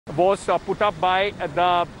was put up by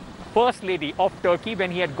the First Lady of Turkey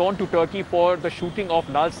when he had gone to Turkey for the shooting of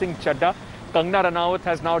Laal Singh Chaddha. Kangana Ranaut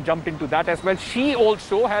has now jumped into that as well. She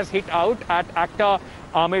also has hit out at actor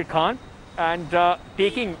Aamir Khan, and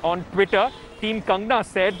taking on Twitter, Team Kangana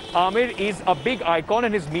said Aamir is a big icon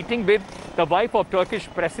and his meeting with the wife of Turkish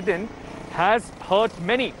president has hurt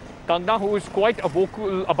many. Kangana, who is quite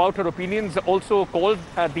vocal about her opinions, also called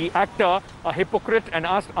the actor a hypocrite and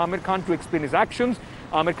asked Aamir Khan to explain his actions.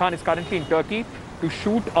 Aamir Khan is currently in Turkey to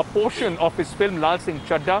shoot a portion of his film Laal Singh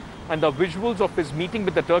Chaddha, and the visuals of his meeting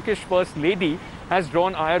with the Turkish First Lady has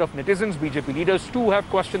drawn ire of netizens. BJP leaders too have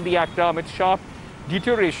questioned the actor amid sharp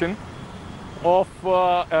deterioration of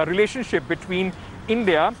a relationship between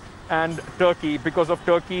India and Turkey because of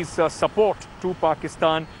Turkey's support to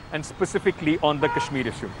Pakistan and specifically on the Kashmir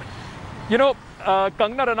issue. You know,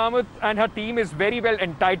 Kangana Ranaut and her team is very well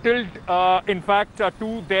entitled, in fact,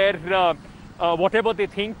 to their whatever they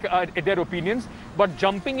think, their opinions. But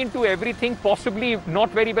jumping into everything, possibly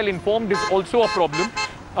not very well informed, is also a problem.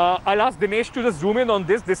 I'll ask Dinesh to just zoom in on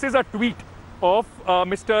this. This is a tweet of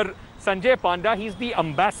Mr. Sanjay Panda. He's the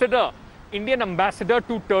ambassador, Indian ambassador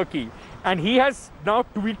to Turkey. And he has now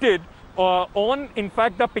tweeted on, in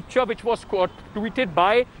fact, the picture which was tweeted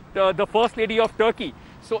by the First Lady of Turkey.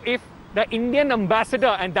 So if the Indian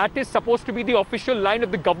ambassador, and that is supposed to be the official line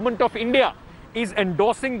of the government of India, is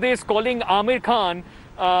endorsing this, calling Aamir Khan,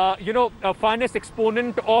 a finest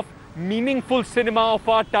exponent of meaningful cinema of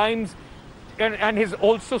our times, and is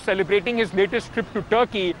also celebrating his latest trip to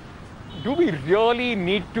Turkey, do we really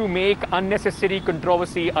need to make unnecessary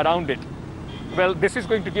controversy around it? Well, this is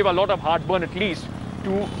going to give a lot of heartburn, at least,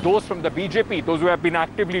 to those from the BJP, those who have been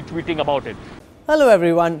actively tweeting about it. Hello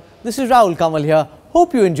everyone, this is Rahul Kamal here.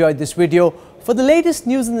 Hope you enjoyed this video. For the latest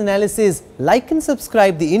news and analysis, like and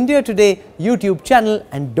subscribe the India Today YouTube channel,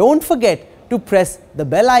 and don't forget to press the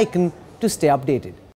bell icon to stay updated.